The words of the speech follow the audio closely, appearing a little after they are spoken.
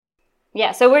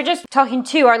Yeah, so we're just talking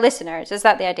to our listeners. Is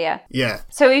that the idea? Yeah.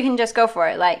 So you can just go for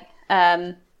it. Like,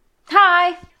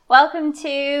 hi, welcome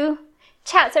to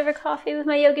Chats Over Coffee with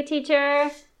my yoga teacher.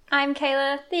 I'm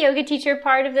Kayla, the yoga teacher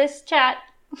part of this chat.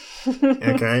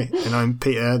 Okay, and I'm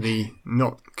Peter, the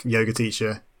not yoga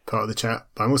teacher part of the chat,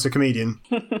 but I'm also a comedian.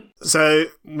 So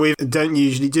we don't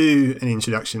usually do an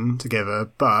introduction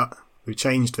together, but we've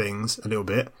changed things a little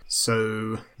bit.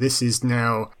 So this is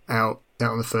now out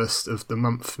on the 1st of the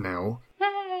month now.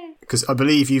 Because I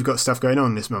believe you've got stuff going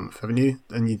on this month, haven't you?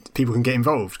 And people can get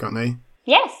involved, can't they?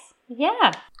 Yes,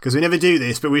 yeah. Because we never do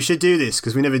this, but we should do this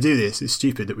because we never do this. It's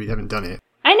stupid that we haven't done it.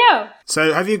 I know.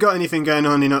 So have you got anything going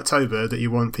on in October that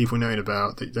you want people knowing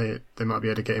about that they might be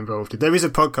able to get involved in? There is a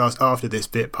podcast after this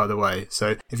bit, by the way.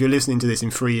 So if you're listening to this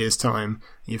in 3 years' time,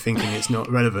 you're thinking it's not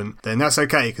relevant, then that's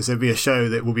okay because there'll be a show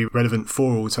that will be relevant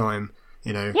for all time.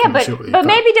 Yeah, but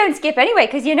maybe don't skip anyway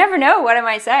because you never know what I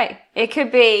might say. It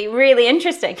could be really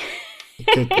interesting. It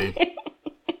could be.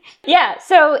 Yeah,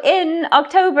 so in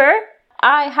October,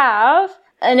 I have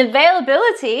an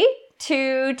availability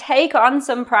to take on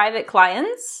some private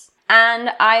clients, and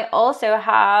I also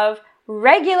have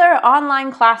regular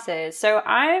online classes. So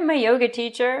I'm a yoga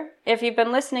teacher. If you've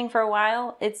been listening for a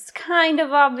while, it's kind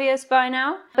of obvious by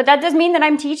now, but that does mean that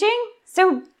I'm teaching.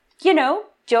 So,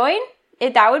 join.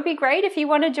 That would be great if you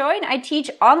want to join. I teach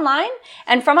online,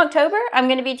 and from October, I'm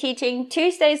going to be teaching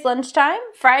Tuesdays lunchtime,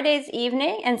 Fridays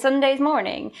evening, and Sundays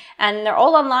morning. And they're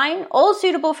all online, all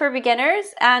suitable for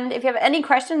beginners. And if you have any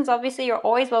questions, obviously, you're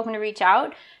always welcome to reach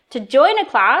out. To join a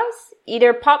class,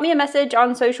 either pop me a message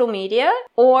on social media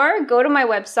or go to my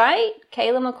website,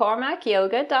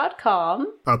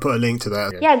 kaylamccormackyoga.com. I'll put a link to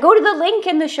that. Yeah, go to the link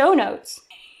in the show notes.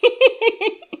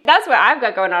 That's what I've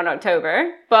got going on in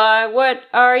October. But what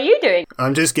are you doing?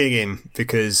 I'm just gigging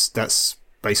because that's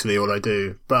basically all I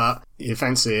do. But you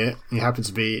fancy it, you happen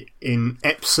to be in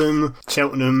Epsom,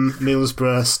 Cheltenham,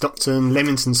 Middlesbrough, Stockton,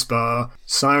 Leamington Spa,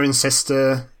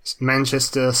 Cirencester,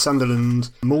 Manchester,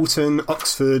 Sunderland, Malton,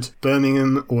 Oxford,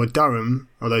 Birmingham or Durham,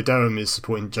 although Durham is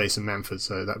supporting Jason Manford,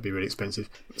 so that'd be really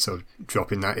expensive. So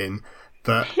dropping that in.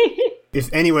 But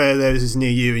if anywhere there is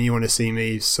near you and you want to see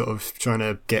me sort of trying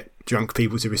to get drunk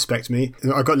people to respect me,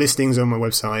 I've got listings on my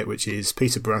website, which is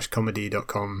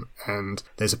peterbrushcomedy.com, and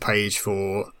there's a page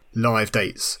for live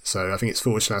dates. So I think it's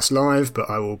 /live, but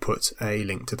I will put a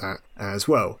link to that as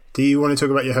well. Do you want to talk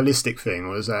about your holistic thing,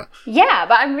 or is that? Yeah,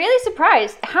 but I'm really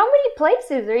surprised. How many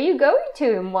places are you going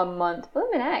to in 1 month?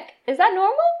 Bloomin' heck. Is that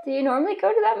normal? Do you normally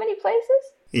go to that many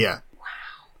places? Yeah.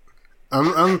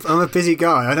 I'm a busy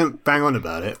guy. I don't bang on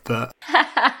about it, but...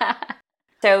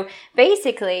 So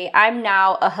basically, I'm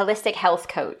now a holistic health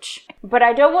coach. But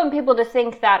I don't want people to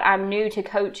think that I'm new to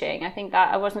coaching.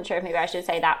 I wasn't sure if maybe I should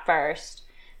say that first.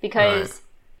 Because, right.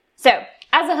 So,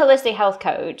 as a holistic health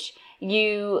coach,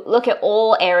 you look at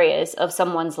all areas of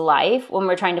someone's life when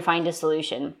we're trying to find a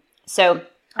solution. So,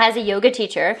 as a yoga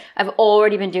teacher, I've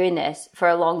already been doing this for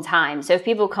a long time. So if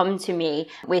people come to me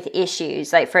with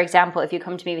issues, like for example, if you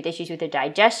come to me with issues with your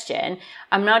digestion,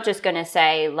 I'm not just going to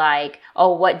say like,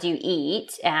 oh, what do you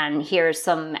eat? And here's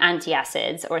some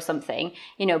antacids or something,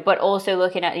 but also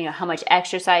looking at, how much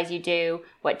exercise you do,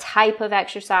 what type of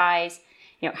exercise,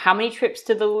 how many trips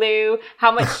to the loo, how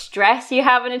much stress you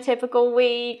have in a typical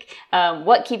week,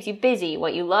 what keeps you busy,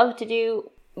 what you love to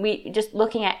do. We just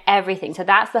looking at everything. So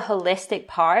that's the holistic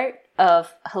part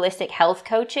of holistic health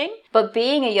coaching. But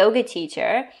being a yoga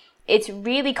teacher, it's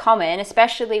really common,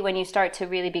 especially when you start to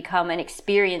really become an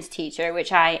experienced teacher,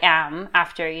 which I am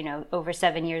after, over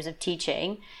 7 years of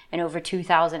teaching and over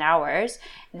 2,000 hours,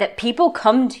 that people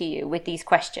come to you with these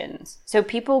questions. So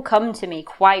people come to me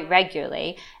quite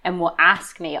regularly and will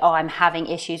ask me, oh, I'm having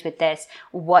issues with this.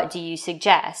 What do you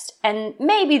suggest? And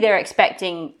maybe they're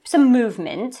expecting some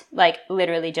movement, like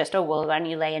literally just, oh, well, why don't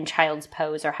you lay in child's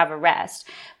pose or have a rest?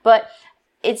 But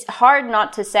it's hard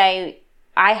not to say,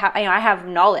 I have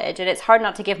knowledge, and it's hard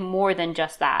not to give more than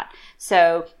just that.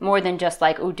 So more than just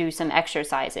like, oh, do some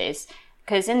exercises.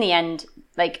 Because in the end,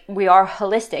 like, we are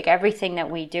holistic. Everything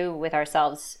that we do with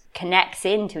ourselves connects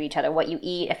into each other. What you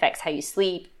eat affects how you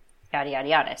sleep, yada, yada,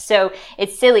 yada. So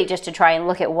it's silly just to try and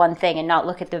look at one thing and not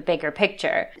look at the bigger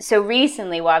picture. So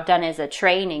recently what I've done is a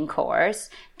training course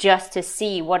just to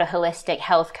see what a holistic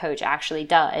health coach actually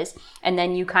does. And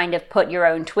then you kind of put your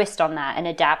own twist on that and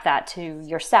adapt that to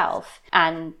yourself.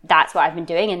 And that's what I've been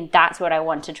doing. And that's what I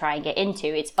want to try and get into.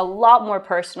 It's a lot more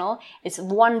personal. It's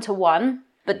one-to-one.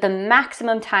 But the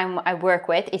maximum time I work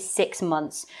with is 6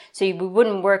 months. So we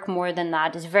wouldn't work more than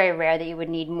that. It's very rare that you would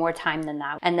need more time than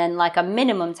that. And then like a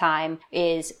minimum time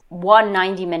is 1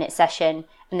 90-minute session.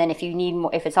 And then if you need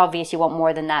more, if it's obvious you want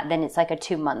more than that, then it's like a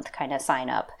 2-month kind of sign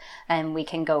up and we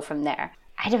can go from there.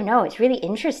 I don't know. It's really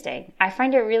interesting. I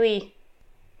find it really,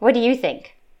 what do you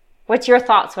think? What's your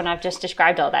thoughts when I've just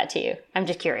described all that to you? I'm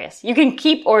just curious. You can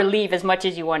keep or leave as much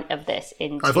as you want of this.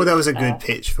 I thought that was a good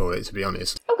pitch for it, to be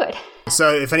honest. Oh, good.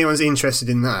 So if anyone's interested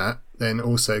in that, then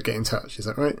also get in touch. Is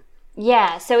that right?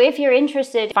 Yeah. So if you're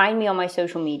interested, find me on my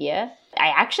social media. I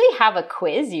actually have a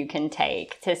quiz you can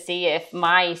take to see if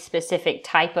my specific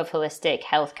type of holistic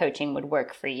health coaching would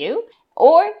work for you.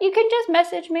 Or you can just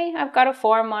message me. I've got a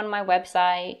form on my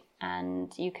website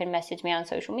and you can message me on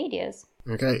social medias.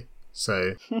 Okay.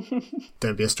 So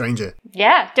don't be a stranger.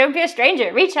 Yeah, don't be a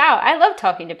stranger. Reach out. I love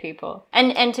talking to people.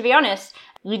 And to be honest,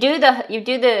 you do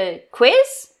the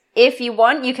quiz. If you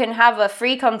want, you can have a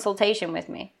free consultation with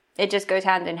me. It just goes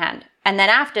hand in hand. And then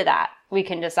after that, we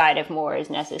can decide if more is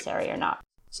necessary or not.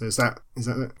 So is that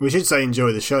we should say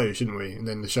enjoy the show, shouldn't we? And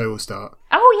then the show will start.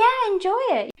 Oh yeah,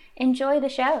 enjoy it. Enjoy the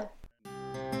show.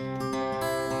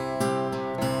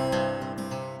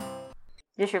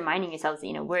 Just reminding yourselves,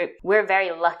 we're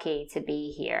very lucky to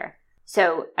be here.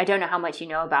 So I don't know how much you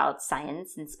know about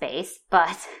science and space,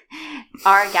 but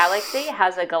our galaxy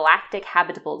has a galactic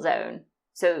habitable zone.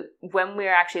 So when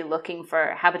we're actually looking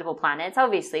for habitable planets,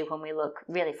 obviously when we look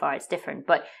really far, it's different,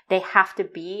 but they have to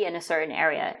be in a certain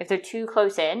area. If they're too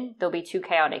close in, they'll be too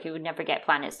chaotic. You would never get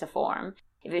planets to form.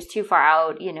 If it's too far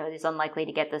out, it's unlikely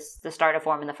to get the star to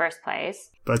form in the first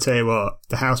place. But I tell you what,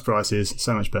 the house price is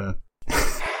so much better.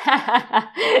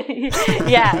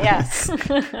 yeah.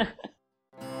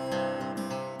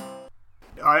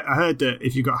 I heard that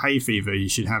if you've got hay fever, you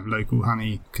should have local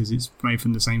honey because it's made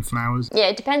from the same flowers. Yeah,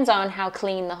 it depends on how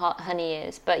clean the hot honey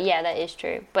is. But yeah, that is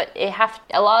true. But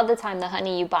a lot of the time, the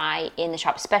honey you buy in the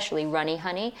shop, especially runny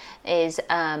honey, is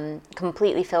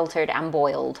completely filtered and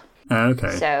boiled. Oh,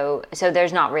 okay. So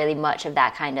there's not really much of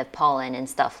that kind of pollen and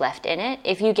stuff left in it.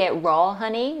 If you get raw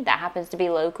honey that happens to be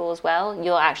local as well,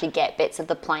 you'll actually get bits of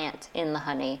the plant in the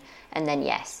honey, and then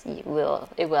yes, it will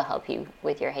help you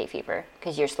with your hay fever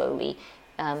because you're slowly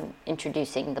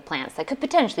introducing the plants that could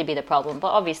potentially be the problem.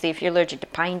 But obviously, if you're allergic to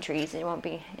pine trees, it won't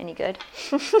be any good.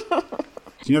 Do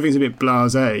you know if it's a bit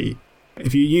blasé?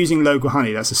 If you're using local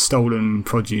honey, that's a stolen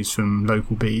produce from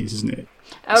local bees, isn't it?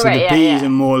 Oh, so right, the bees are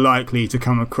more likely to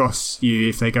come across you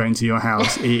if they go into your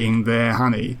house eating their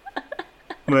honey.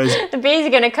 Whereas the bees are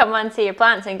going to come onto your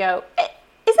plants and go,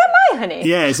 is that my honey?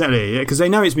 Yeah, exactly. Because they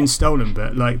know it's been stolen,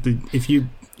 but if you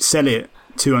sell it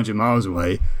 200 miles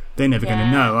away, they're never going to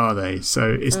know, are they?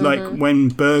 So it's like when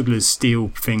burglars steal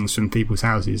things from people's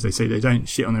houses, they say they don't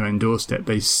shit on their own doorstep.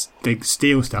 They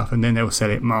steal stuff and then they'll sell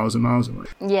it miles and miles away.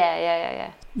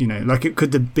 Yeah.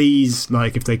 Could the bees,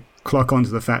 if they clock onto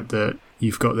the fact that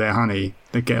you've got their honey,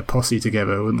 they'd get a posse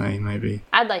together, wouldn't they, maybe?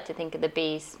 I'd like to think of the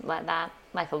bees like that,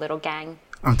 like a little gang.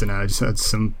 I don't know, I just had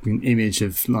some image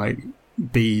of,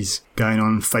 bees going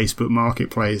on Facebook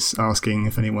Marketplace asking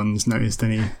if anyone's noticed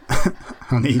any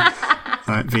honey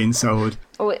being sold.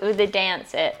 Or would they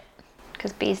dance it?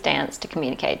 Because bees dance to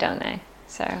communicate, don't they?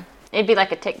 So it'd be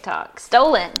like a TikTok.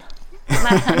 Stolen!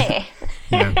 My honey!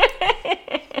 Yeah.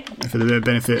 For the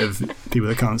benefit of people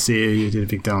that can't see you did a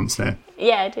big dance there.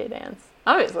 Yeah, I do dance.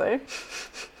 Obviously.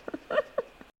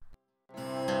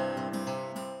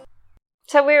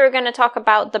 So we were going to talk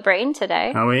about the brain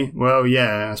today. Are we? Well,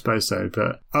 yeah, I suppose so.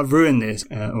 But I've ruined this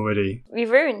already.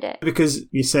 You've ruined it. Because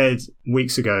you said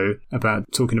weeks ago about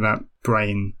talking about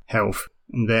brain health.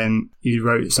 And then you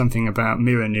wrote something about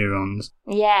mirror neurons.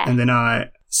 Yeah. And then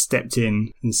I stepped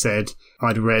in and said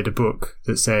I'd read a book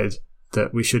that said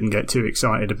that we shouldn't get too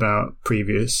excited about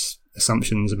previous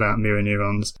assumptions about mirror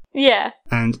neurons. Yeah.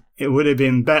 And it would have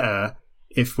been better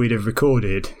if we'd have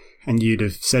recorded and you'd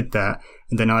have said that,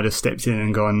 and then I'd have stepped in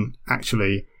and gone,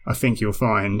 actually, I think you'll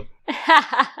find.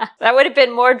 That would have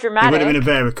been more dramatic. It would have been a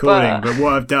better recording, but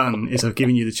what I've done is I've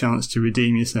given you the chance to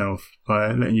redeem yourself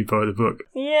by letting you borrow the book.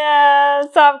 Yeah,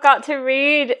 so I've got to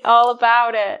read all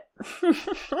about it.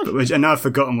 And I've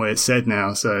forgotten what it said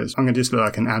now, so I'm going to just look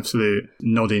like an absolute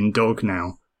nodding dog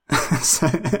now.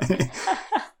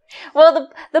 Well,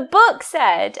 the book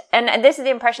said, and this is the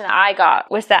impression that I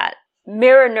got, was that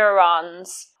mirror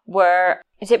neurons were,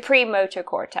 is it premotor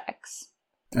cortex?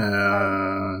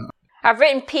 I've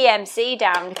written PMC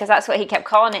down because that's what he kept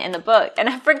calling it in the book, and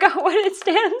I forgot what it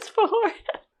stands for.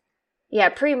 Yeah,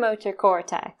 premotor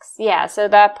cortex. Yeah, so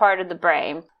that part of the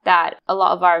brain, that a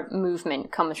lot of our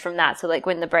movement comes from that. So like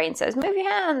when the brain says, move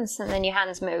your hands, and then your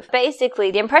hands move.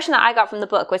 Basically, the impression that I got from the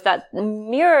book was that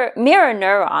mirror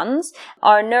neurons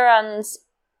are neurons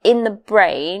in the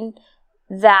brain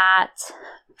that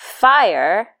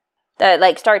fire, that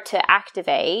like start to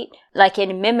activate, like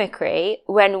in mimicry,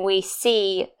 when we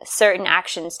see certain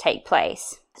actions take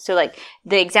place. So like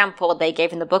the example they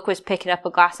gave in the book was picking up a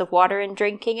glass of water and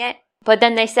drinking it. But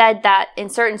then they said that in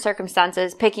certain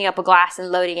circumstances, picking up a glass and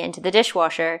loading it into the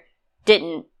dishwasher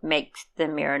didn't make the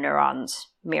mirror neurons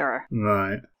mirror.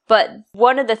 Right. But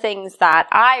one of the things that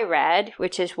I read,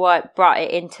 which is what brought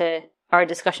it into our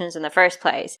discussions in the first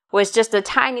place, was just a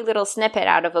tiny little snippet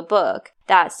out of a book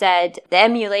that said the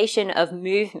emulation of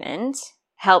movement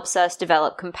helps us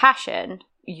develop compassion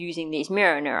using these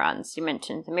mirror neurons. You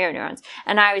mentioned the mirror neurons.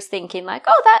 And I was thinking like,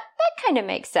 oh, that kind of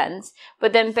makes sense.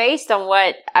 But then based on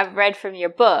what I've read from your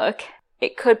book,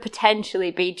 it could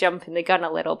potentially be jumping the gun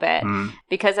a little bit.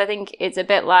 Because I think it's a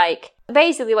bit like,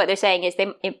 basically what they're saying is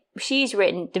she's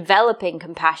written developing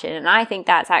compassion. And I think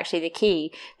that's actually the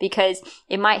key, because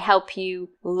it might help you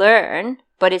learn,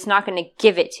 but it's not going to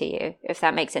give it to you, if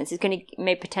that makes sense. It's going to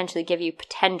may potentially give you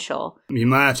potential. You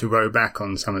might have to row back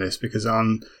on some of this because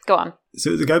Go on.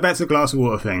 So to go back to the glass of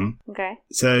water thing. Okay.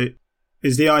 So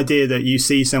is the idea that you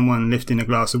see someone lifting a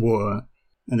glass of water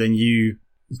and then you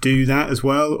do that as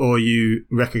well, or you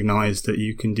recognise that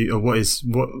you can do, or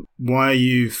why are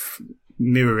you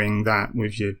mirroring that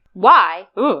with you? Why?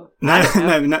 Ooh. No.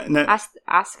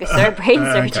 Ask a third brain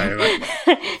surgeon. Okay,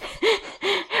 right.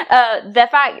 The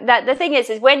fact that the thing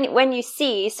is when you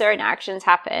see certain actions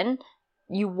happen,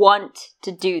 you want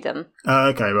to do them.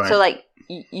 Okay, right. So like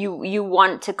you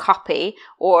want to copy,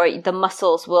 or the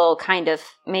muscles will kind of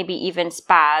maybe even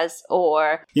spaz,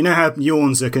 or you know how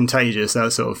yawns are contagious,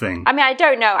 that sort of thing. I mean, I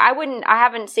don't know. I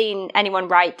haven't seen anyone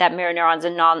write that mirror neurons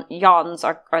and yawns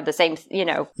are the same, you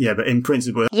know. Yeah, but in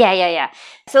principle. Yeah.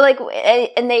 So like,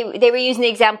 and they were using the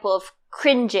example of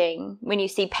cringing when you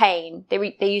see pain. They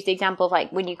use the example of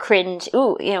like when you cringe,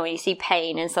 when you see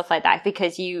pain and stuff like that,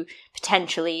 because you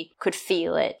potentially could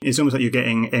feel it. It's almost like you're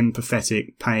getting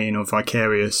empathetic pain or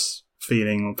vicarious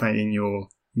feeling or pain in your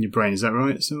brain. Is that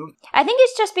right? So I think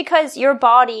it's just because your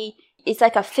body is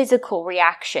like a physical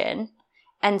reaction.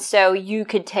 And so you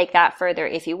could take that further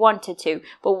if you wanted to.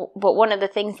 But one of the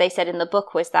things they said in the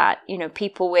book was that,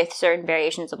 people with certain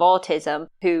variations of autism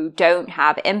who don't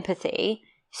have empathy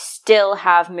still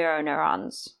have mirror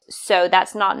neurons. So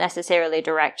that's not necessarily a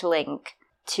direct link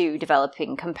to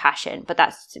developing compassion, but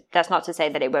that's not to say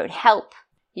that it won't help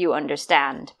you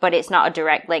understand, but it's not a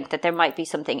direct link, that there might be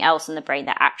something else in the brain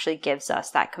that actually gives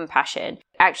us that compassion.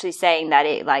 Actually saying that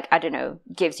it, like, I don't know,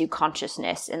 gives you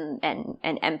consciousness and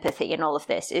empathy and all of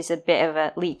this is a bit of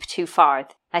a leap too far,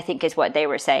 I think is what they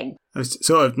were saying. I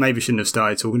sort of maybe shouldn't have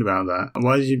started talking about that.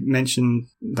 Why did you mention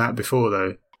that before,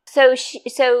 though? So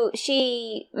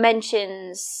she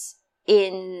mentions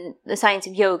in The Science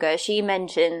of Yoga, she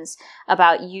mentions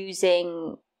about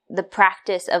using the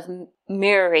practice of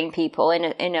mirroring people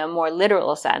in a more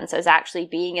literal sense as actually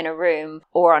being in a room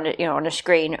or on a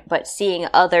screen, but seeing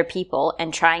other people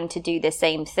and trying to do the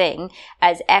same thing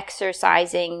as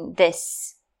exercising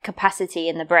this capacity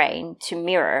in the brain to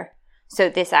mirror. So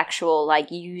this actual,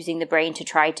 like, using the brain to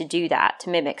try to do that, to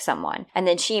mimic someone. And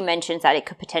then she mentions that it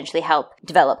could potentially help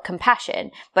develop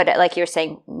compassion. But like you're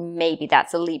saying, maybe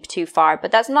that's a leap too far. But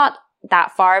that's not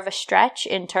that far of a stretch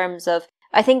in terms of,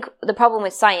 I think the problem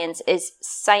with science is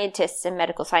scientists and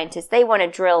medical scientists, they want to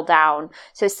drill down.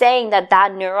 So saying that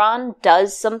neuron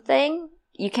does something,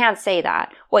 you can't say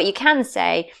that. What you can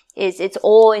say is it's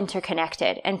all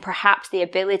interconnected, and perhaps the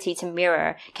ability to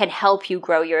mirror can help you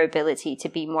grow your ability to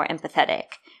be more empathetic.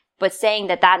 But saying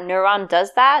that neuron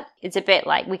does that, it's a bit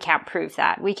like, we can't prove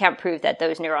that. We can't prove that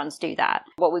those neurons do that.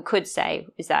 What we could say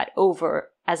is that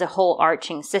as a whole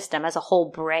arching system, as a whole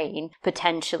brain,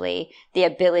 potentially the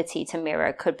ability to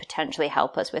mirror could potentially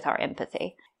help us with our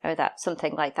empathy, or that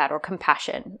something like that, or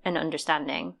compassion and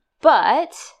understanding.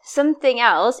 But something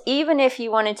else, even if you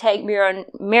want to take mirror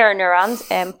neurons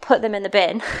and put them in the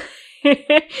bin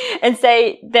and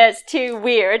say that's too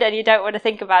weird and you don't want to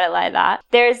think about it like that,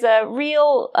 there's a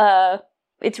real,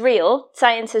 it's real.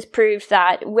 Science has proved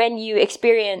that when you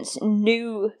experience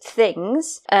new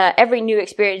things, every new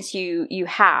experience you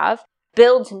have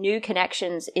builds new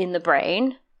connections in the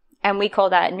brain. And we call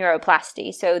that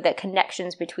neuroplasty. So that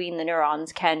connections between the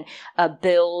neurons can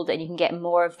build and you can get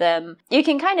more of them. You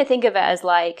can kind of think of it as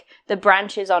like the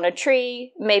branches on a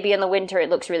tree. Maybe in the winter it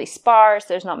looks really sparse.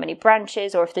 There's not many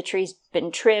branches, or if the tree's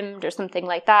been trimmed or something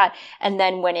like that. And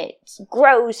then when it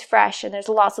grows fresh and there's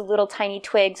lots of little tiny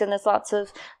twigs and there's lots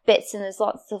of bits and there's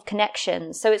lots of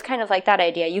connections. So it's kind of like that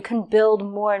idea. You can build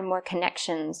more and more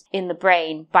connections in the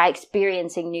brain by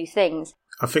experiencing new things.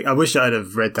 I wish I'd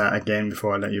have read that again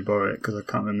before I let you borrow it, because I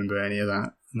can't remember any of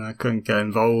that. And I couldn't get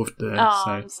involved there. Oh,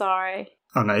 so. I'm sorry.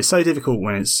 Oh no, it's so difficult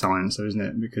when it's science, though, isn't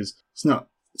it? Because it's not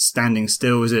standing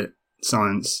still, is it?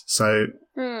 Science. So,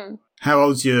 How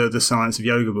old's the Science of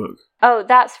Yoga book? Oh,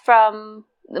 that's from...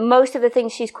 Most of the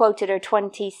things she's quoted are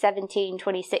 2017,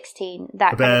 2016,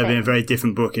 that Better kind of been a thing. very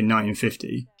different book in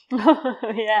 1950.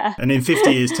 Yeah. And in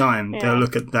 50 years' time, they'll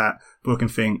look at that book and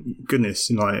think,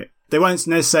 goodness, like... They won't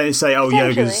necessarily say, oh,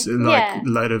 yoga's like a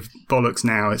load of bollocks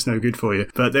now, it's no good for you.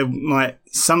 But they might,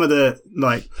 some of the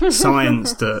like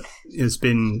science that has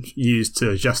been used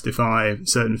to justify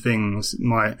certain things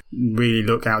might really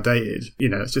look outdated. You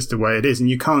know, it's just the way it is. And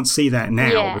you can't see that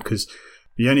now because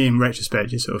you only in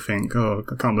retrospect you sort of think, oh,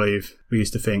 I can't believe we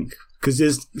used to think. Because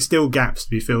there's still gaps to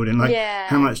be filled in. Like,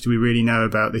 how much do we really know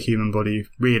about the human body,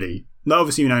 really? Like,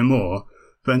 obviously you know more,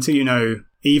 but until you know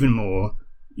even more,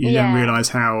 you don't realise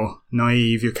how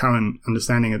naive your current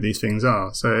understanding of these things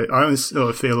are. So I always sort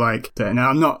of feel like that. Now,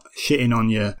 I'm not shitting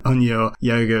on your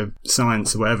yoga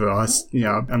science or whatever. I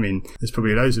mean, there's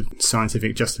probably loads of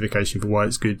scientific justification for why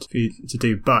it's good for you to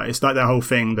do. But it's like that whole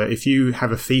thing that if you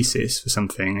have a thesis for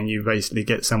something and you basically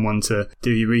get someone to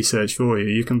do your research for you,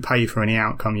 you can pay for any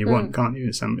outcome you want, can't you,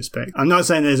 in some respect? I'm not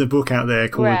saying there's a book out there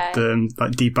called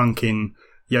like Debunking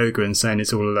Yoga and saying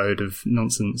it's all a load of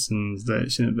nonsense, and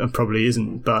that it probably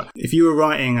isn't. But if you were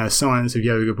writing a Science of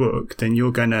Yoga book, then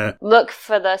you're going to look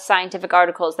for the scientific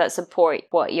articles that support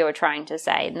what you're trying to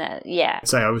say. And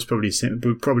say I would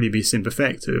probably be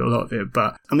sympathetic to a lot of it.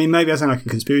 But I mean, maybe I sound like a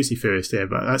conspiracy theorist here,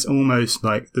 but that's almost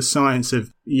like the Science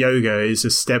of Yoga is a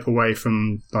step away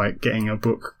from like getting a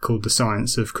book called The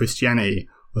Science of Christianity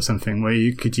or something, where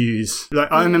you could use... Like,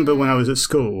 I remember when I was at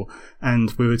school and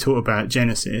we were taught about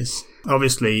Genesis.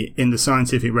 Obviously, in the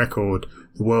scientific record,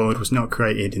 the world was not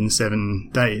created in 7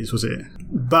 days, was it?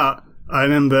 But I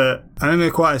remember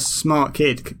quite a smart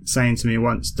kid saying to me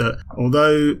once that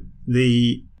although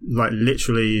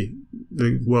literally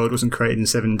the world wasn't created in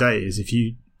 7 days, if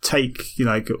you take,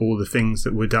 like, all the things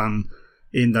that were done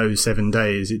in those 7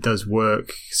 days, it does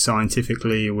work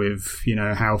scientifically with, you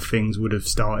know, how things would have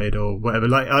started or whatever.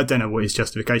 Like, I don't know what his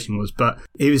justification was, but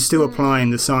he was still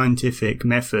applying the scientific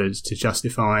methods to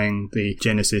justifying the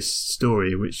Genesis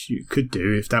story, which you could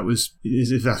do if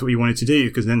that's what you wanted to do,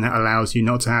 because then that allows you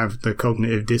not to have the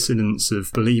cognitive dissonance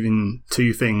of believing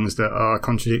two things that are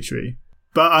contradictory.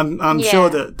 But I'm sure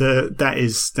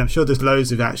I'm sure there's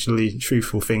loads of actually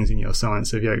truthful things in your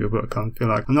Science of Yoga book. I feel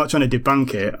like I'm not trying to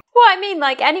debunk it. Well, I mean,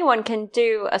 like, anyone can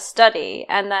do a study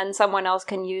and then someone else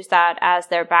can use that as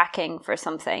their backing for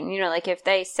something. You know, like if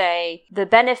they say the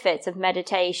benefits of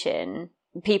meditation,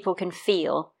 people can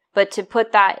feel. But to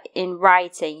put that in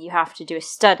writing, you have to do a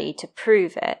study to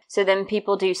prove it. So then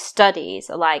people do studies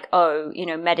like, oh, you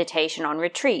know, meditation on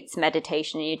retreats,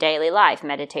 meditation in your daily life,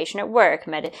 meditation at work,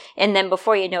 and then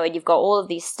before you know it, you've got all of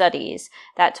these studies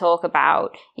that talk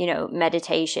about, you know,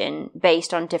 meditation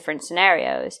based on different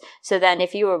scenarios. So then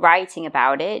if you were writing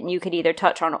about it, you could either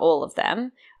touch on all of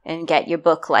them and get your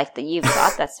book like that you've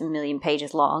got, that's 1 million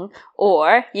pages long,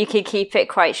 or you could keep it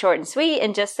quite short and sweet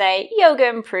and just say, yoga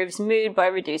improves mood by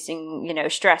reducing, you know,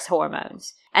 stress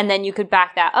hormones. And then you could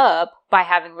back that up by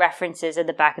having references at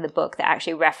the back of the book that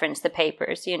actually reference the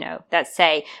papers, you know, that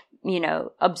say, you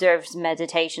know, observes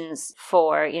meditations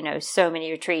for, you know, so many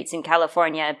retreats in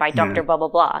California by Dr. blah, blah,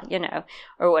 blah, you know,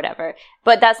 or whatever.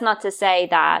 But that's not to say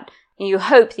that you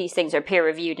hope these things are peer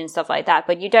reviewed and stuff like that,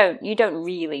 but you don't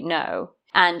really know.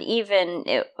 And even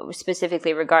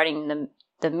specifically regarding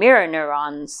the mirror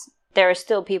neurons, there are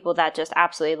still people that just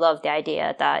absolutely love the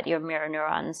idea that your mirror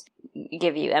neurons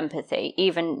give you empathy.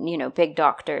 Even, you know, big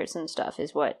doctors and stuff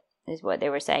is what they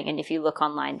were saying. And if you look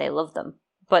online, they love them.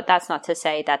 But that's not to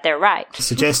say that they're right. It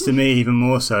suggests to me even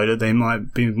more so that they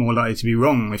might be more likely to be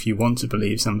wrong. If you want to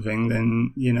believe something,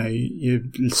 then, you know, you're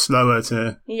slower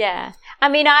to... Yeah. I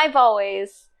mean, I've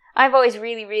always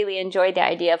really, really enjoyed the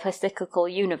idea of a cyclical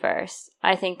universe.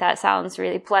 I think that sounds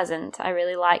really pleasant. I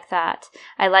really like that.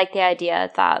 I like the idea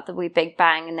that we Big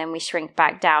Bang and then we shrink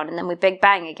back down and then we Big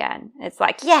Bang again. It's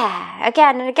like, yeah,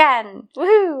 again and again.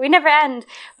 Woohoo, we never end.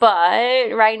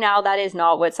 But right now, that is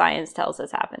not what science tells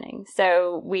us happening.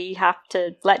 So we have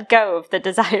to let go of the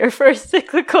desire for a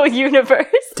cyclical universe.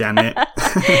 Damn it.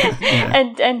 Yeah.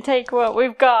 and take what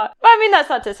we've got. I mean, that's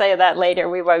not to say that later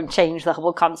we won't change the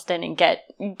Hubble constant and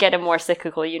get a more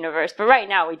cyclical universe, but right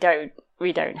now we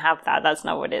don't have that. That's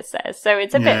not what it says. So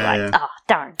it's a bit like, oh,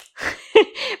 darn.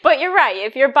 But you're right.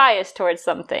 If you're biased towards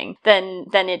something, then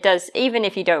it does, even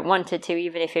if you don't want it to,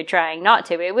 even if you're trying not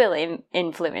to, it will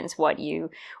influence what you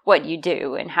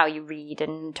do and how you read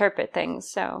and interpret things.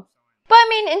 So, but I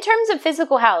mean, in terms of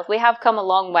physical health, we have come a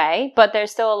long way, but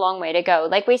there's still a long way to go.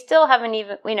 Like, we still haven't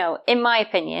even, in my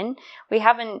opinion, we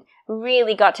haven't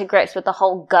really got to grips with the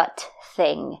whole gut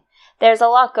thing. There's a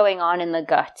lot going on in the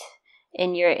gut,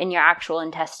 in your actual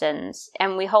intestines,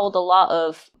 and we hold a lot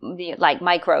of like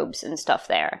microbes and stuff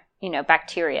there,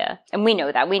 bacteria, and we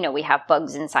know that. We know we have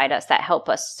bugs inside us that help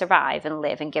us survive and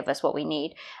live and give us what we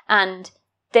need. And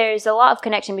there's a lot of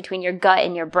connection between your gut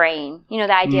and your brain, the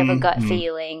idea of a gut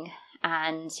feeling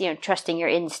and trusting your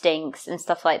instincts and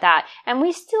stuff like that. And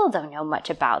we still don't know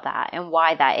much about that and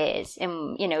why that is.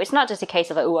 And it's not just a case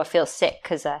of like, oh, I feel sick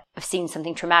because I've seen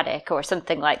something traumatic or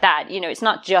something like that. It's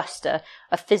not just a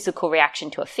physical reaction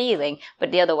to a feeling,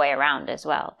 but the other way around as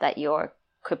well, that you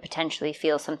could potentially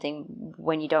feel something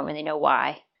when you don't really know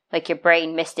why. Like your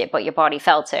brain missed it, but your body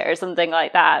felt it or something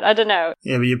like that. I don't know.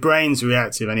 Yeah, but your brain's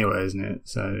reactive anyway, isn't it?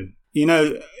 So,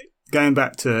 going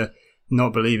back to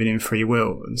not believing in free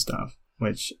will and stuff,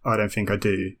 which I don't think I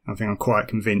do. I think I'm quite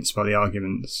convinced by the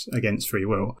arguments against free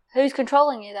will. Who's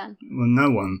controlling you then? Well, no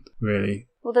one, really.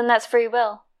 Well, then that's free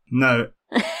will. No.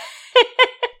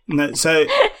 No. So,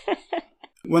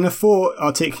 when a thought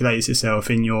articulates itself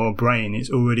in your brain,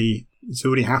 it's already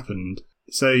happened.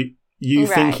 So, you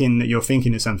thinking that you're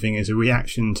thinking of something is a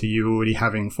reaction to you already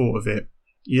having thought of it.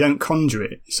 You don't conjure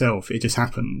it yourself, it just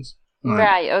happens.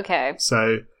 Right, okay.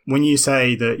 So, when you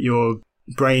say that your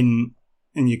brain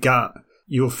and your gut,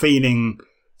 you're feeling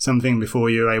something before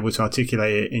you're able to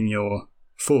articulate it in your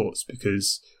thoughts,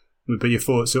 but your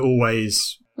thoughts are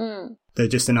always, they're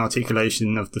just an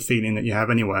articulation of the feeling that you have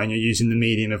anyway, and you're using the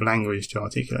medium of language to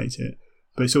articulate it.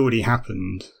 But it's already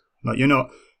happened. Like, you're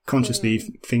not consciously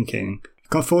thinking.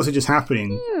 Thoughts are just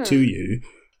happening to you.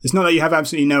 It's not that you have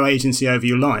absolutely no agency over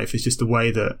your life. It's just the way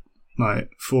that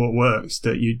thought works,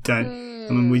 that you don't.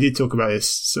 I mean, we did talk about this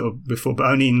sort of before, but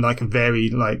only in like a very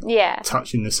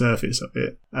touching the surface of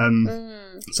it.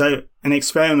 So an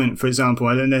experiment, for example,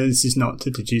 I don't know, this is not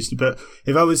to deduce, but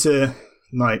if I was to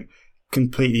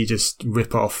completely just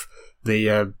rip off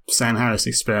the Sam Harris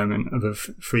experiment of a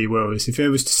free will, is if you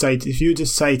were to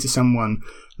say to someone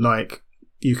like,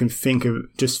 you can think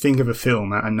of a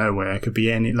film out of nowhere. It could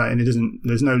be any, and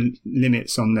there's no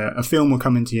limits on there. A film will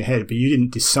come into your head, but you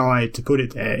didn't decide to put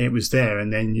it there. It was there,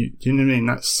 and then do you know what I mean?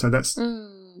 That's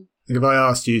if I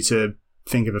asked you to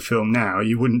think of a film now,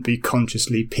 you wouldn't be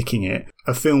consciously picking it.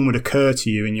 A film would occur to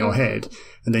you in your head,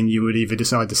 and then you would either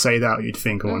decide to say that, or you'd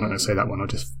think, oh, I'm not going to say that one. I'll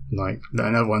just let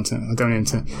another one. I don't need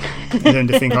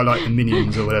to think I like the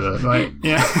Minions or whatever.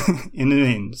 Yeah, you know what I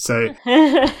mean? So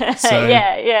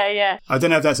yeah. I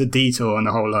don't know if that's a detour on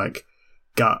the whole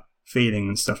gut feeling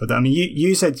and stuff like that. I mean,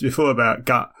 you said before about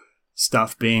gut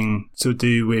stuff being to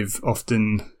do with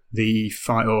often the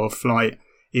fight or flight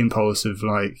impulse of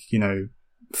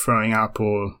throwing up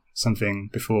or something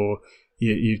before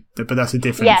you but that's a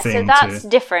different thing. Yeah, so that's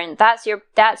different. That's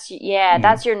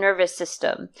your nervous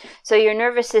system. So your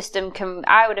nervous system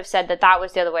I would have said that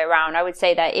was the other way around. I would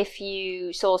say that if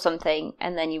you saw something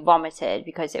and then you vomited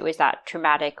because it was that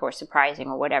traumatic or surprising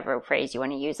or whatever phrase you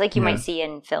want to use, like you might see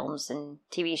in films and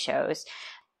TV shows,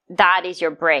 that is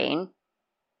your brain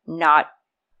not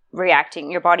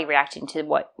reacting, your body reacting to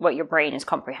what your brain is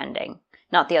comprehending,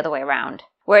 not the other way around.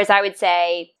 Whereas I would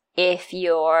say if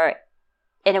you're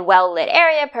in a well-lit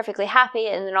area, perfectly happy,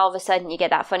 and then all of a sudden you get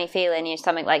that funny feeling in your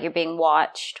stomach like you're being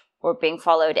watched or being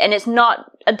followed, and it's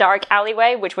not a dark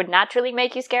alleyway, which would naturally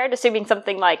make you scared, assuming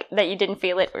something like that you didn't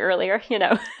feel it earlier,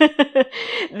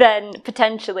 then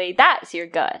potentially that's your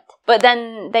gut. But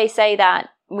then they say that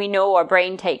we know our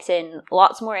brain takes in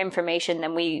lots more information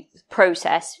than we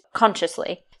process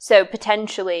consciously. So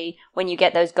potentially when you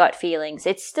get those gut feelings,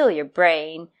 it's still your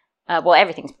brain.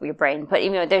 Everything's your brain, but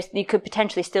you could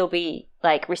potentially still be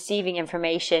receiving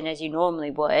information as you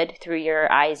normally would through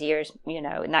your eyes, ears,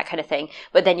 and that kind of thing.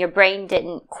 But then your brain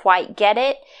didn't quite get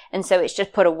it, and so it's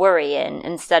just put a worry in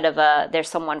instead of there's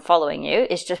someone following you.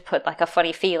 It's just put a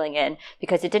funny feeling in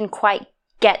because it didn't quite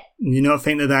get. You not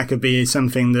think that could be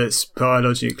something that's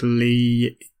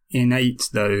biologically innate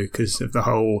though, because of the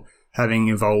whole having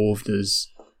evolved as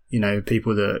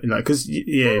people that because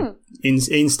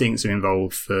instincts are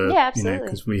involved for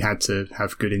because we had to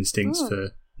have good instincts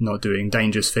for not doing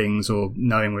dangerous things or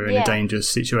knowing we're in a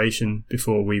dangerous situation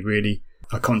before we really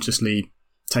are consciously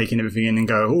taking everything in and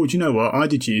go, oh, do you know what? I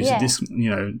did use this,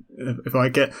 if I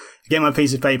get my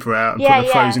piece of paper out and put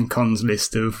a pros and cons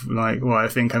list of like, well, I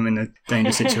think I'm in a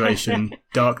dangerous situation,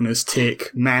 darkness,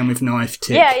 tick, man with knife,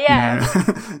 tick.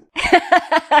 Yeah.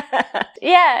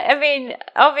 Yeah, I mean,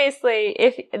 obviously,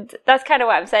 if that's kind of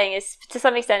what I'm saying is, to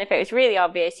some extent, if it was really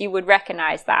obvious, you would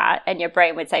recognize that and your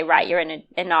brain would say, right, you're in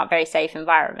a not very safe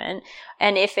environment.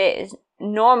 And if it is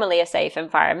normally a safe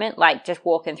environment, like just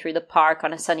walking through the park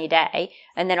on a sunny day,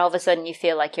 and then all of a sudden you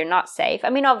feel like you're not safe.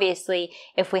 I mean, obviously,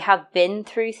 if we have been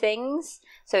through things,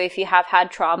 so if you have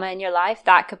had trauma in your life,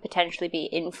 that could potentially be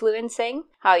influencing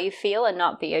how you feel and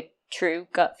not be a true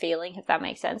gut feeling, if that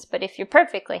makes sense. But if you're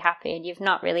perfectly happy and you've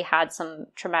not really had some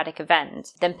traumatic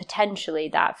event, then potentially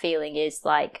that feeling is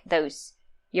like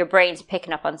your brain's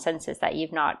picking up on senses that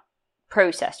you've not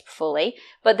processed fully.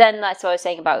 But then that's what I was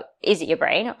saying about, is it your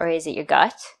brain or is it your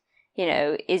gut?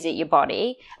 Is it your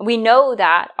body? We know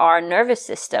that our nervous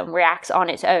system reacts on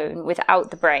its own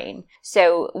without the brain.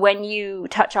 So when you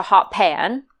touch a hot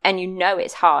pan and you know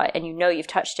it's hot and you know you've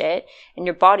touched it and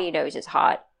your body knows it's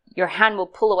hot, your hand will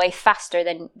pull away faster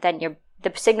than the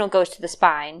signal goes to the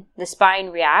spine. The spine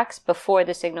reacts before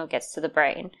the signal gets to the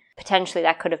brain. Potentially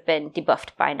that could have been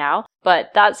debuffed by now,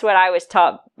 but that's what I was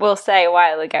taught, we'll say, a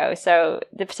while ago. So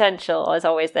the potential is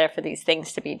always there for these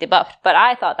things to be debuffed. But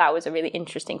I thought that was a really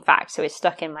interesting fact, so it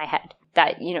stuck in my head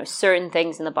that, certain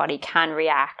things in the body can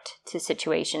react to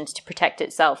situations to protect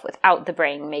itself without the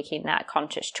brain making that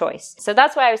conscious choice. So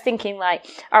that's why I was thinking, like,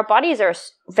 our bodies are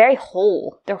very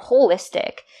whole. They're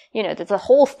holistic. There's a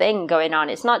whole thing going on.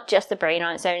 It's not just the brain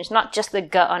on its own. It's not just the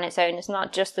gut on its own. It's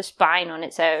not just the spine on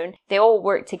its own. They all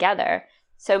work together.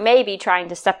 So maybe trying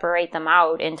to separate them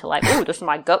out into like, oh, this is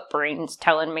my gut brain's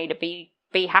telling me to be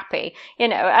happy.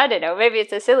 I don't know. Maybe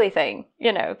it's a silly thing,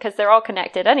 because they're all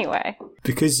connected anyway.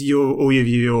 Because all of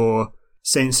your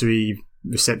sensory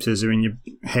receptors are in your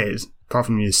head, apart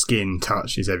from your skin,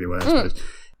 touch is everywhere, I suppose.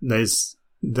 There's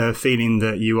the feeling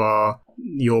that you are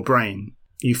your brain.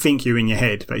 You think you're in your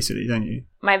head, basically, don't you?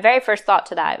 My very first thought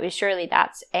to that was, surely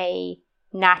that's a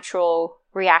natural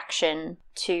reaction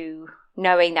to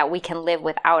knowing that we can live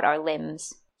without our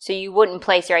limbs. So you wouldn't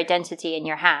place your identity in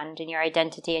your hand and your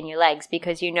identity in your legs,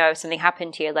 because if something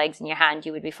happened to your legs and your hand,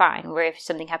 you would be fine. Where if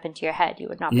something happened to your head, you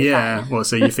would not be fine. Yeah, well,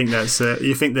 so you think that's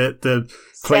you think that the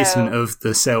placement of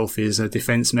the self is a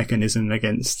defense mechanism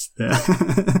against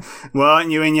the... Well, aren't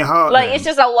you in your heart? Like, then? It's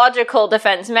just a logical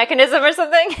defense mechanism or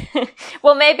something?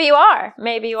 Well, maybe you are.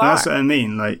 That's what I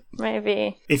mean. Like,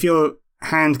 maybe if your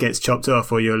hand gets chopped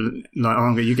off, or you're like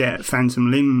hungry, you get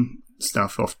phantom limb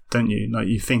stuff off, don't you? Like,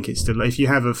 you think it's still, if you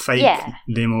have a fake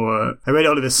limb, or I read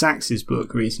Oliver Sacks's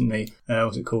book recently.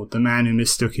 What's it called? The Man Who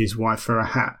Mistook His Wife for a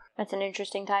Hat. That's an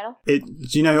interesting title. Do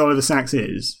you know who Oliver Sacks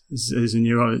is? He's a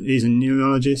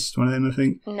neurologist, one of them, I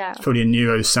think. No. It's probably a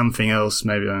neuro something else,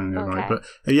 maybe, I don't know. Okay. Right. But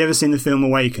have you ever seen the film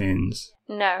Awakenings?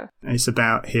 No. It's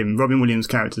about him. Robin Williams'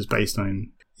 character is based on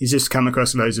him. He's just come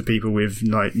across loads of people with,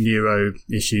 like, neuro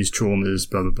issues, traumas,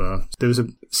 blah, blah, blah. There was a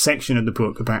section of the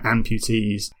book about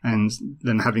amputees and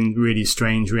them having really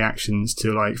strange reactions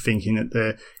to, like, thinking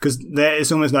that because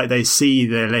it's almost like they see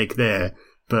their leg there,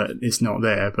 but it's not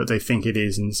there, but they think it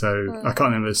is. And so I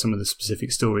can't remember some of the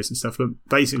specific stories and stuff, but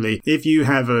basically, if you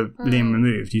have a limb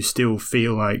removed, you still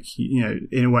feel like,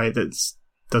 in a way that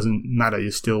doesn't matter.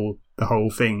 You're still the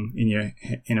whole thing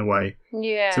in a way.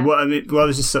 Yeah. So what I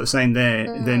was just sort of saying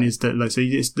there then is that, like, so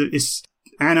it's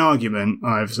an argument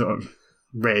I've sort of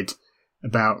read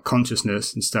about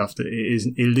consciousness and stuff, that it is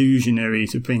illusionary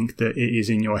to think that it is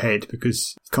in your head,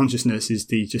 because consciousness is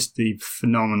just the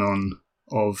phenomenon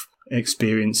of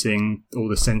experiencing all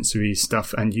the sensory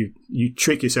stuff, and you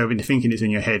trick yourself into thinking it's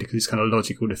in your head, because it's kind of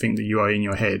logical to think that you are in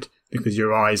your head, because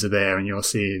your eyes are there and you're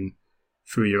seeing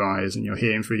through your eyes and you're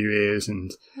hearing through your ears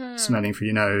and smelling through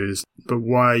your nose. But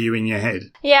why are you in your head?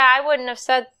 Yeah, I wouldn't have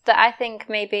said that. I think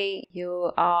maybe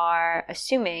you are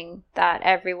assuming that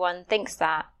everyone thinks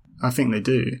that. I think they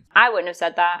do. I wouldn't have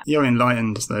said that. You're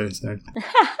enlightened, though, so...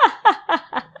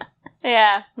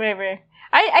 Yeah, maybe.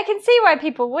 I can see why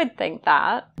people would think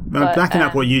that. But backing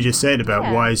up what you just said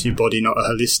about why is your body not a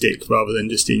holistic rather than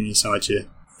just inside your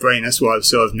brain, that's what I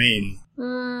sort of mean.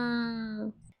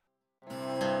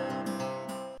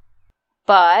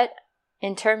 But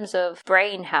in terms of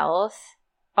brain health,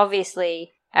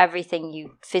 obviously everything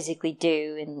you physically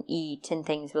do and eat and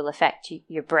things will affect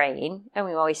your brain. And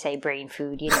we always say brain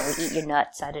food, eat your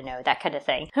nuts, I don't know, that kind of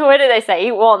thing. What do they say?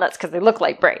 Eat walnuts because they look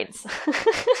like brains.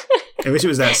 I wish it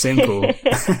was that simple.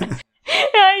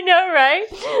 I know,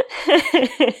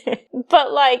 right?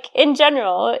 But like in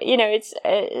general, you know, it's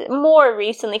more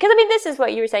recently, because I mean, this is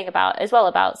what you were saying about as well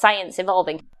about science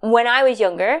evolving. When I was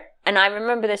younger, and I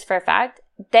remember this for a fact,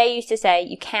 they used to say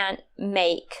you can't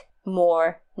make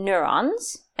more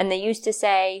neurons. And they used to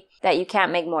say that you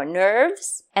can't make more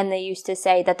nerves. And they used to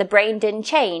say that the brain didn't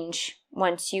change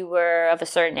once you were of a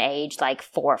certain age, like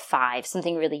 4 or 5,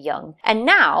 something really young. And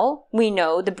now we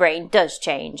know the brain does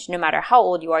change. No matter how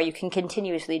old you are, you can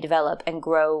continuously develop and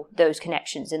grow those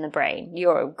connections in the brain.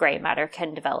 Your gray matter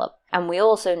can develop. And we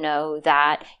also know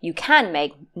that you can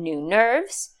make new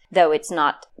nerves, though it's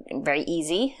not very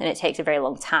easy and it takes a very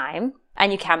long time.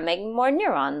 And you can make more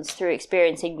neurons through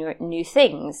experiencing new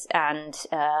things and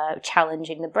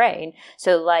challenging the brain.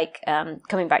 So, like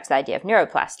coming back to the idea of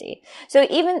neuroplasty. So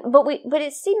but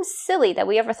it seems silly that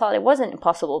we ever thought it wasn't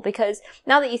possible, because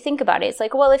now that you think about it, it's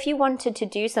like, well, if you wanted to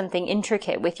do something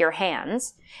intricate with your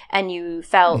hands and you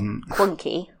felt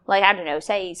clunky, like, I don't know,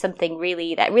 say something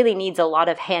that really needs a lot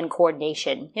of hand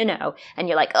coordination, you know, and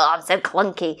you're like, oh, I'm so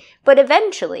clunky. But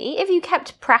eventually, if you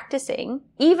kept practicing,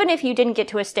 even if you didn't get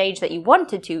to a stage that you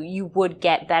wanted to, you would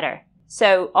get better.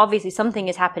 So obviously something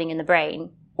is happening in the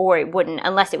brain, or it wouldn't,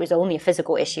 unless it was only a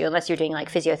physical issue, unless you're doing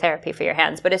like physiotherapy for your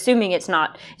hands. But assuming your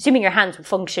hands would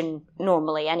function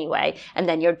normally anyway, and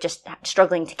then you're just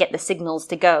struggling to get the signals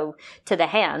to go to the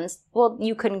hands, well,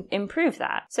 you can improve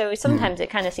that. So sometimes it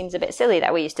kind of seems a bit silly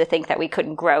that we used to think that we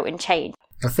couldn't grow and change.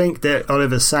 I think that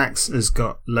Oliver Sacks has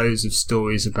got loads of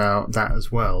stories about that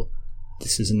as well.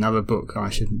 This is another book I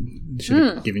should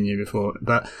have given you before,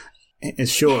 but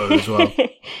it's shorter as well.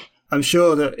 I'm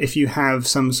sure that if you have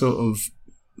some sort of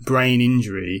brain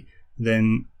injury,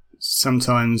 then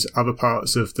sometimes other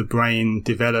parts of the brain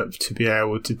develop to be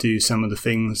able to do some of the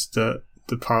things that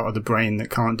the part of the brain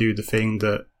that can't do the thing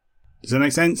that... Does that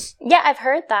make sense? Yeah, I've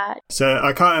heard that. So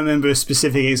I can't remember a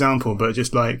specific example, but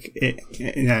just like it,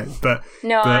 you know. But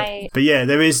yeah,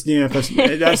 there is, you know.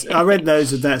 I read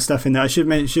loads of that stuff in there. I should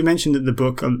mention that the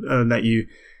book that you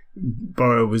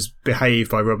borrow was Behave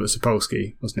by Robert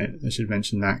Sapolsky, wasn't it? I should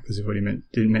mention that because I've already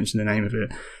didn't mention the name of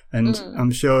it. And I'm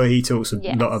sure he talks a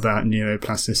lot about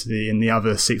neuroplasticity in the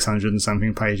other 600 and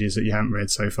something pages that you haven't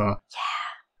read so far. Yeah.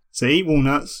 So eat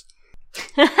walnuts.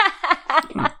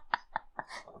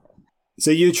 So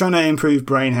you're trying to improve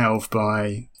brain health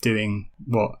by doing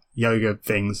what? Yoga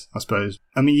things, I suppose.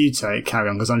 I mean, you carry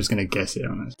on, because I'm just going to guess it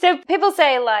on this. So people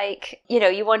say, like, you know,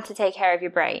 you want to take care of your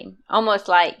brain, almost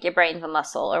like your brain's a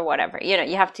muscle or whatever. You know,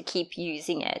 you have to keep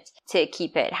using it to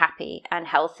keep it happy and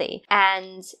healthy.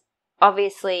 And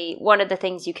obviously, one of the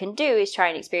things you can do is try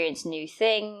and experience new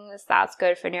things. That's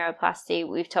good for neuroplasty.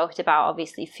 We've talked about,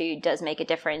 obviously, food does make a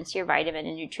difference, your vitamin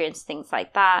and nutrients, things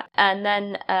like that. And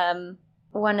then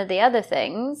one of the other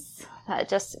things that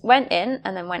just went in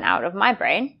and then went out of my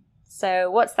brain. So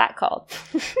what's that called?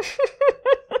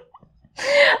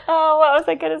 Oh, what was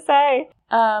I going to say?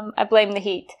 I blame the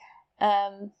heat.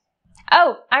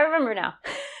 Oh, I remember now.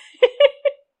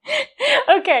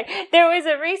 Okay,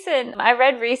 I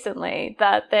read recently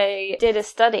that they did a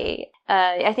study,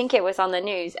 I think it was on the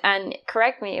news, and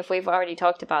correct me if we've already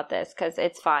talked about this, because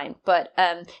it's fine, but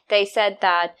they said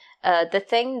that the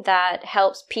thing that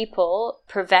helps people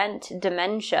prevent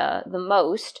dementia the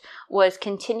most was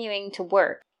continuing to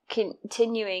work,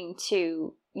 continuing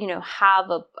to, you know, have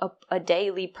a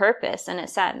daily purpose in a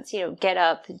sense, you know, get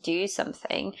up, do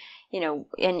something, you know,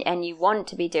 and you want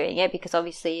to be doing it, because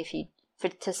obviously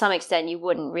to some extent you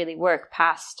wouldn't really work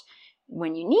past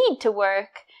when you need to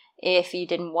work if you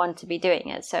didn't want to be doing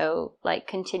it. So, like,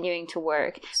 continuing to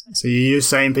work. So you're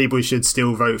saying people should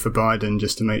still vote for Biden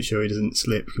just to make sure he doesn't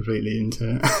slip completely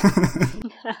into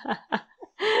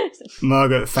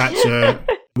Margaret Thatcher.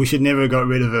 We should never have got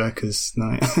rid of her, because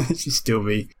she'd still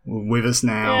be with us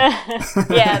now.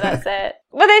 Yeah, that's it.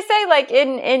 Well, they say, like,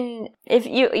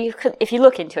 if you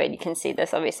look into it, you can see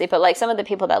this, obviously, but, like, some of the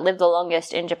people that live the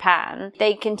longest in Japan,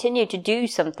 they continue to do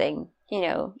something, you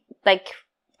know, like,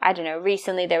 I don't know,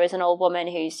 recently there was an old woman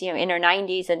who's, you know, in her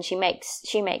 90s, and she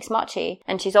makes mochi,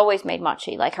 and she's always made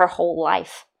mochi, like, her whole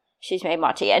life. She's made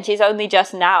mochi, and she's only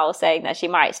just now saying that she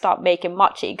might stop making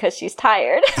mochi because she's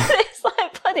tired. It's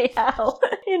like, bloody hell.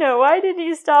 You know, why did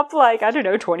you stop, like, I don't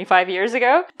know, 25 years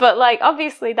ago? But, like,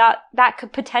 obviously that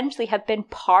could potentially have been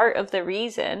part of the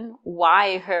reason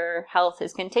why her health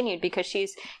has continued, because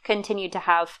she's continued to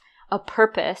have a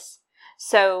purpose.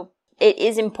 So it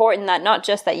is important that not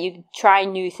just that you try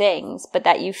new things, but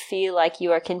that you feel like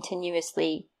you are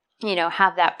continuously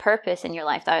have that purpose in your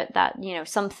life, that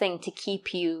something to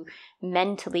keep you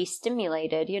mentally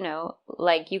stimulated.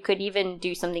 Like you could even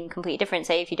do something completely different.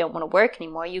 Say if you don't want to work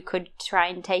anymore, you could try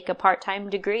and take a part-time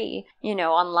degree,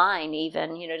 online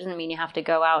even. It doesn't mean you have to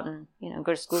go out and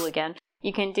go to school again.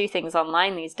 You can do things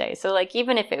online these days. So like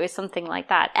even if it was something like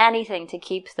that, anything to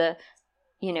keep the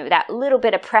that little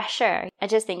bit of pressure. I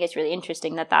just think it's really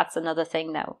interesting that that's another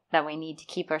thing that we need to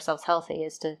keep ourselves healthy,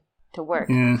 is to work.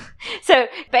 Yeah. So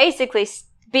basically,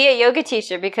 be a yoga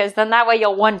teacher, because then that way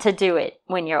you'll want to do it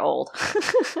when you're old.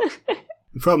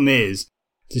 The problem is,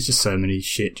 there's just so many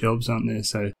shit jobs, aren't there?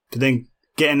 So, but then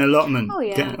get an allotment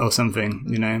or something,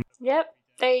 Yep,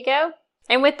 there you go.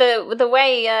 And with the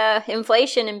way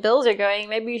inflation and bills are going,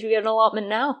 maybe you should get an allotment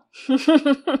now.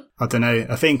 I don't know.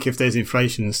 I think if there's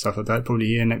inflation and stuff like that, probably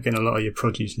you end up getting a lot of your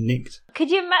produce nicked.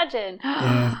 Could you imagine?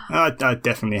 Yeah, that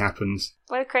definitely happens.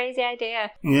 What a crazy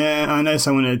idea. Yeah, I know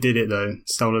someone that did it though.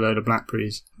 Stole a load of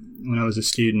blackberries when I was a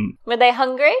student. Were they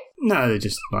hungry? No, they're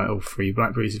just like all free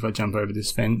blackberries if I jump over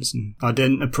this fence. And I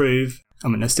didn't approve. I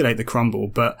mean, I still ate the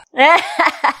crumble, but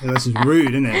that's just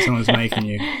rude, isn't it? Someone's making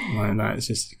you like that. It's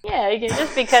just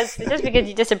just because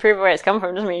you disapprove of where it's come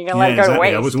from doesn't mean you're gonna let it go to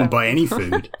waste. I wouldn't want to buy any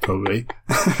food, probably.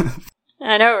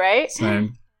 I know, right? So,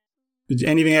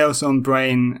 anything else on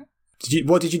brain?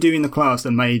 What did you do in the class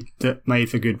that made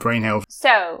for good brain health?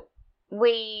 So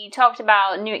we talked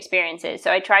about new experiences.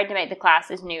 So I tried to make the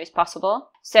class as new as possible.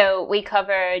 So we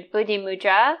covered Buddhi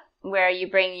Mudra, where you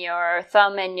bring your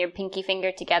thumb and your pinky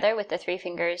finger together with the 3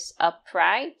 fingers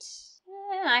upright.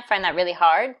 I find that really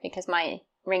hard because my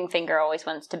ring finger always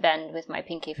wants to bend with my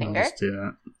pinky finger. I'll just do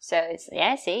that. So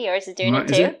see, yours is doing it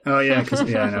too. Is it? Oh yeah, because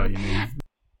I know what you mean.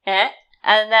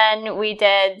 And then we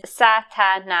did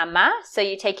Satanama. So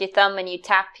you take your thumb and you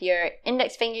tap your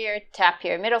index finger, tap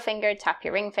your middle finger, tap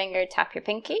your ring finger, tap your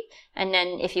pinky. And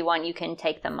then if you want, you can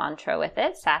take the mantra with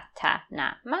it.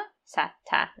 Satanama,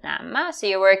 Satanama. So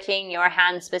you're working your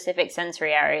hand-specific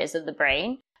sensory areas of the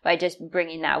brain by just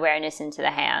bringing that awareness into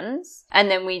the hands. And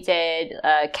then we did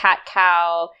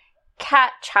cat-child's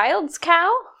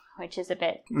cow, which is a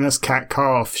bit... That's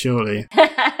cat-calf, surely.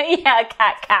 Yeah,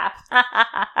 cat-calf.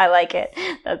 I like it.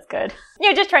 That's good.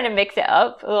 You're just trying to mix it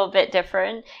up a little bit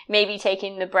different. Maybe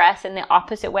taking the breath in the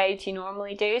opposite way to you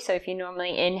normally do. So if you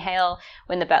normally inhale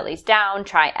when the belly's down,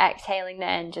 try exhaling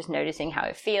then, just noticing how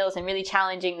it feels and really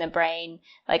challenging the brain.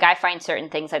 Like I find certain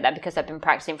things like that, because I've been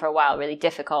practicing for a while, really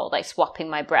difficult, like swapping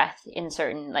my breath in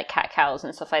certain like cat-cows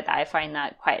and stuff like that. I find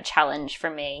that quite a challenge for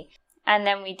me. And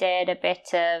then we did a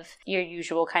bit of your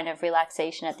usual kind of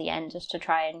relaxation at the end, just to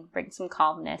try and bring some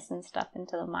calmness and stuff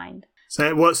into the mind.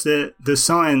 So what's the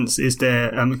science is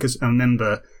there? Because I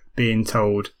remember being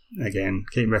told, again,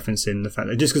 keep referencing the fact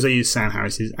that just because I use Sam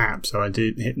Harris's app, so I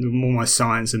do all my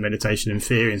science and meditation and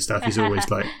theory and stuff is always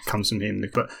like comes from him.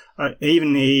 But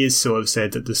even he has sort of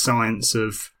said that the science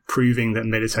of proving that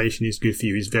meditation is good for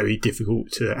you is very difficult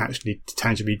to actually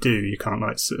tangibly do. You can't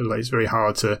it's very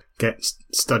hard to get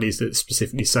studies that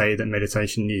specifically say that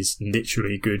meditation is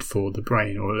literally good for the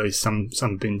brain, or at least some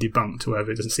have been debunked or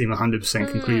whatever. It doesn't seem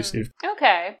 100% conclusive.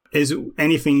 Okay. Is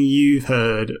anything you've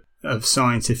heard of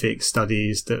scientific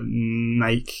studies that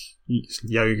make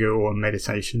yoga or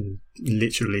meditation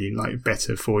literally like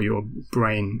better for your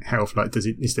brain health? Like,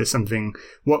 is there something,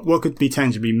 what could be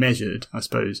tangibly measured, I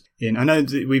suppose? I know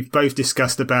that we've both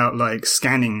discussed about like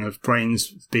scanning of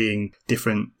brains being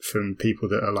different from people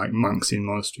that are like monks in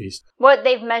monasteries. What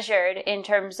they've measured in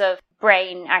terms of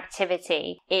brain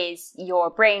activity is your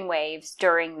brain waves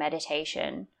during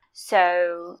meditation.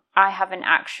 So I haven't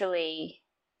actually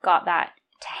got that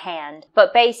to hand.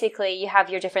 But basically, you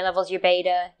have your different levels, your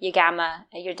beta, your gamma,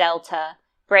 your delta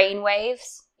brain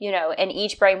waves, and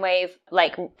each brain wave,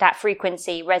 like that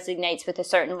frequency resonates with a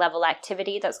certain level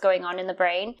activity that's going on in the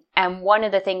brain. And one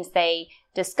of the things they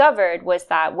discovered was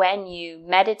that when you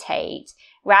meditate,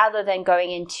 rather than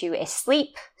going into a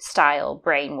sleep style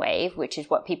brainwave, which is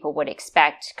what people would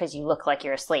expect because you look like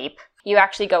you're asleep, you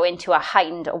actually go into a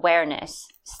heightened awareness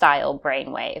style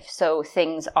brainwave. So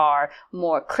things are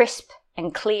more crisp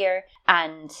and clear,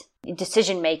 and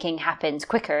decision making happens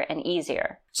quicker and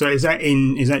easier. So is that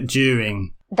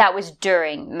during? That was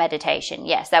during meditation.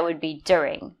 Yes, that would be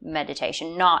during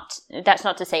meditation. That's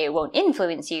not to say it won't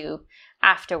influence you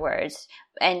afterwards,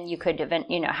 and you could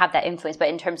have that influence, but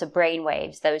in terms of brain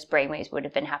waves, those brain waves would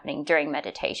have been happening during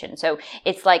meditation. So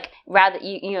it's like, rather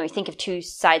you think of two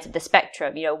sides of the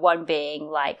spectrum, one being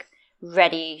like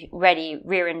ready,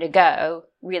 rearing to go,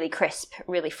 really crisp,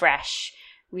 really fresh,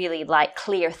 really like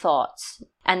clear thoughts,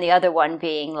 and the other one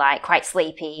being like quite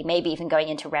sleepy, maybe even going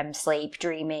into REM sleep,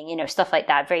 dreaming, stuff like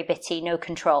that, very bitty, no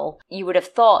control. You would have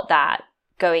thought that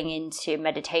going into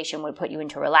meditation would put you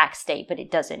into a relaxed state, but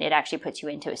it doesn't. It actually puts you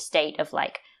into a state of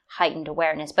like heightened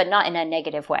awareness, but not in a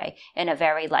negative way, in a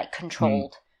very like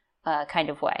controlled kind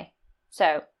of way.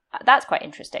 So that's quite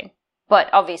interesting. But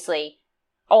obviously,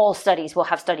 all studies will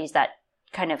have studies that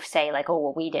kind of say like, oh,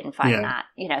 well, we didn't find that,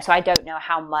 you know. So I don't know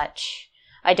how much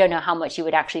you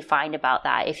would actually find about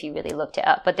that if you really looked it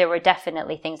up. But there were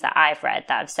definitely things that I've read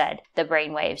that have said the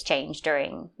brain waves change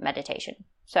during meditation.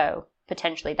 So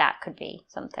potentially that could be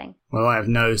something. Well, I have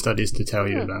no studies to tell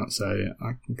you about, so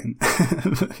I can...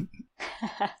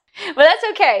 Well, that's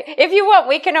okay. If you want,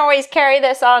 we can always carry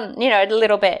this on, you know, a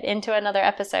little bit into another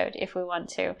episode if we want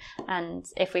to, and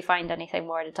if we find anything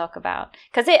more to talk about.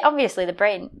 Because obviously the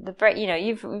brain, you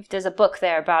know, there's a book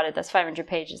there about it that's 500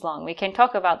 pages long. We can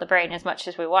talk about the brain as much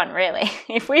as we want, really,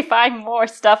 if we find more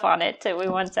stuff on it that we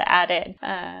want to add in.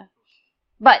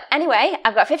 But anyway,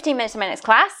 I've got 15 minutes of my next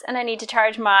class, and I need to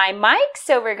charge my mic,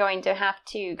 so we're going to have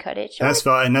to cut it short. That's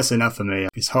fine. That's enough for me.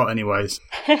 It's hot anyways.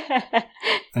 I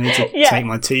need to take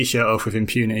my T-shirt off with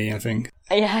impunity, I think.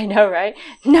 Yeah, I know, right?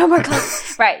 No more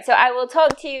class. Right, so I will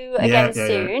talk to you again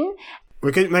soon. Yeah.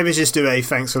 We could maybe just do a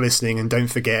thanks for listening, and don't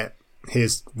forget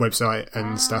his website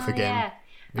and stuff again.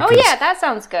 Yeah. That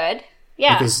sounds good.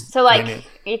 Yeah, so like...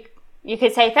 You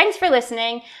could say, thanks for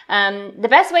listening. The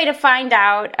best way to find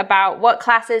out about what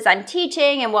classes I'm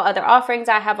teaching and what other offerings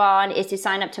I have on is to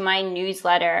sign up to my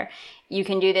newsletter. You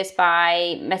can do this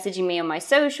by messaging me on my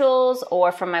socials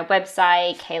or from my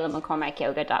website,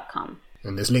 KaylaMcCormackYoga.com.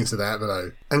 And there's links to that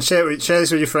below. And share this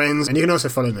with your friends. And you can also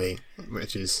follow me,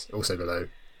 which is also below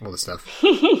all the stuff.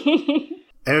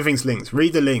 Everything's linked.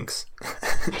 Read the links.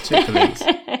 Check the links.